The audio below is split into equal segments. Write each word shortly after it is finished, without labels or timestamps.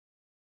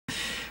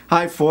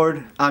Hi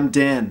Ford, I'm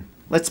Dan.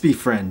 Let's be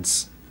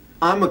friends.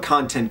 I'm a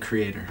content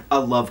creator. I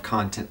love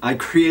content. I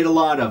create a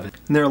lot of it.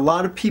 And there are a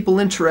lot of people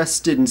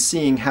interested in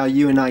seeing how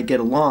you and I get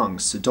along,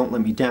 so don't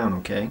let me down,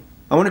 okay?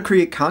 I want to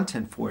create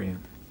content for you.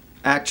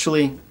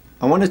 Actually,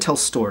 I want to tell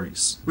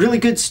stories. Really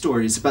good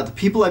stories about the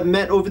people I've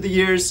met over the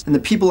years and the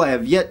people I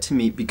have yet to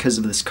meet because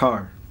of this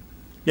car.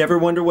 You ever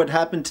wonder what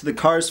happened to the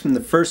cars from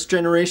the first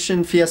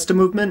generation Fiesta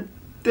movement?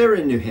 They're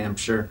in New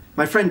Hampshire.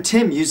 My friend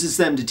Tim uses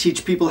them to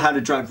teach people how to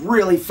drive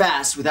really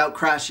fast without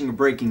crashing or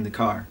breaking the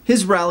car.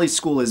 His rally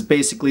school is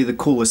basically the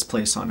coolest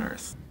place on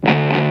earth.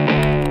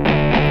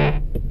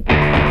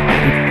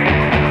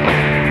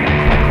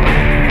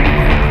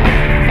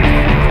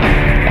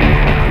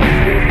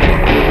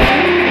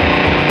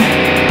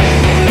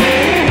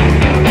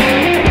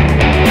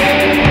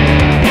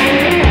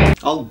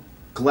 I'll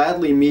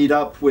gladly meet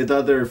up with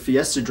other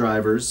Fiesta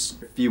drivers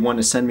if you want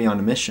to send me on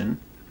a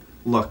mission.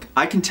 Look,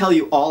 I can tell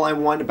you all I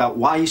want about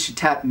why you should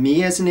tap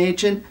me as an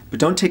agent, but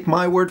don't take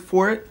my word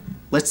for it.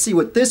 Let's see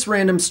what this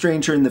random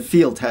stranger in the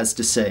field has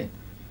to say.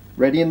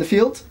 Ready in the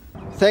field?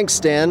 Thanks,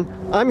 Dan.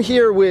 I'm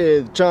here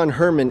with John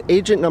Herman,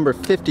 agent number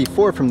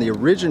 54 from the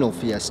original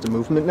Fiesta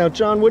movement. Now,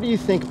 John, what do you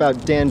think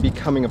about Dan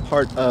becoming a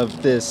part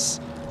of this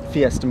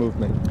Fiesta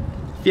movement?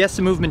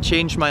 Fiesta movement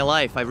changed my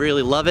life. I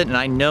really love it, and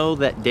I know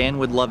that Dan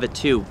would love it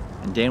too.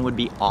 And Dan would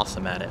be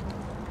awesome at it.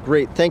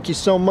 Great, thank you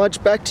so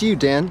much. Back to you,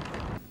 Dan.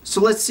 So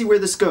let's see where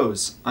this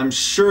goes. I'm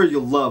sure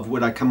you'll love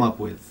what I come up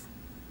with.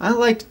 I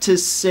like to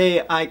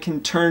say I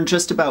can turn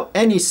just about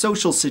any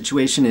social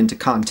situation into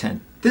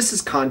content. This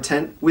is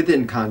content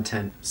within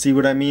content. See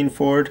what I mean,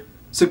 Ford?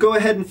 So go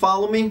ahead and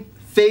follow me.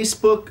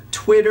 Facebook,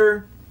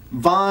 Twitter,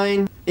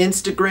 Vine,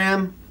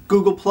 Instagram,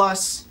 Google+.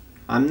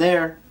 I'm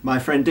there, my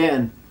friend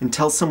Dan. And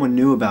tell someone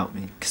new about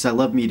me, because I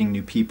love meeting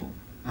new people.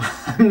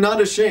 I'm not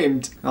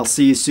ashamed. I'll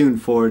see you soon,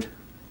 Ford.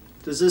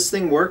 Does this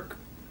thing work?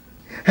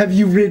 Have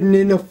you ridden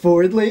in a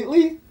Ford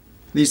lately?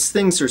 These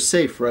things are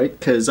safe, right?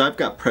 Because I've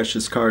got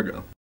precious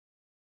cargo.